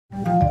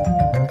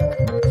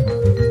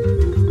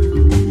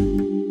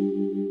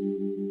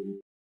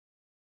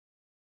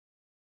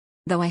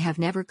Though I have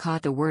never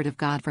caught the word of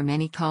God from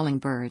any calling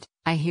bird,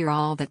 I hear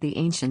all that the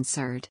ancients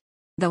heard.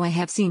 Though I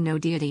have seen no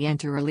deity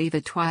enter or leave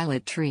a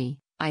twilit tree,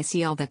 I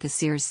see all that the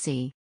seers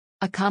see.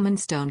 A common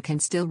stone can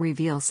still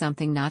reveal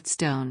something not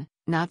stone,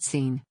 not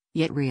seen,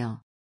 yet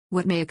real.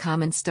 What may a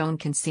common stone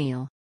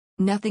conceal?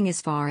 Nothing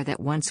is far that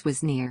once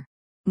was near.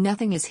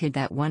 Nothing is hid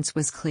that once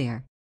was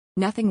clear.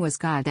 Nothing was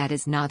God that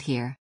is not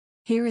here.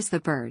 Here is the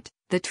bird,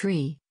 the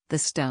tree, the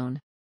stone.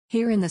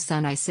 Here in the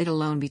sun I sit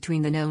alone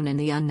between the known and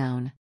the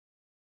unknown.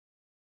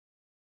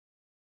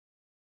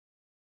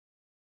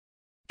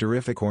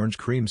 Terrific orange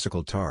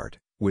creamsicle tart,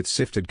 with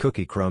sifted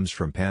cookie crumbs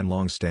from pan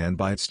long stand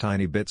bites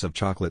tiny bits of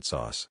chocolate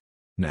sauce.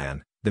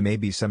 Nan, the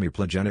maybe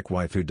semi-plagenic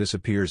wife who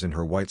disappears in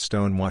her white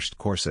stone-washed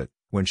corset,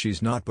 when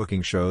she's not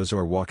booking shows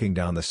or walking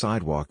down the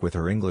sidewalk with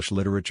her English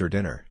literature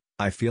dinner.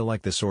 I feel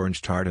like this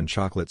orange tart and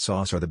chocolate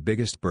sauce are the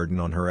biggest burden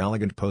on her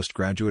elegant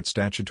postgraduate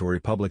statutory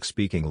public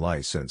speaking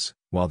license,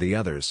 while the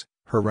others,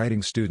 her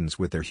writing students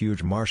with their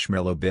huge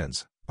marshmallow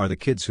bins, are the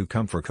kids who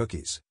come for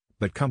cookies,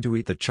 but come to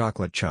eat the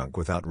chocolate chunk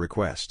without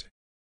request.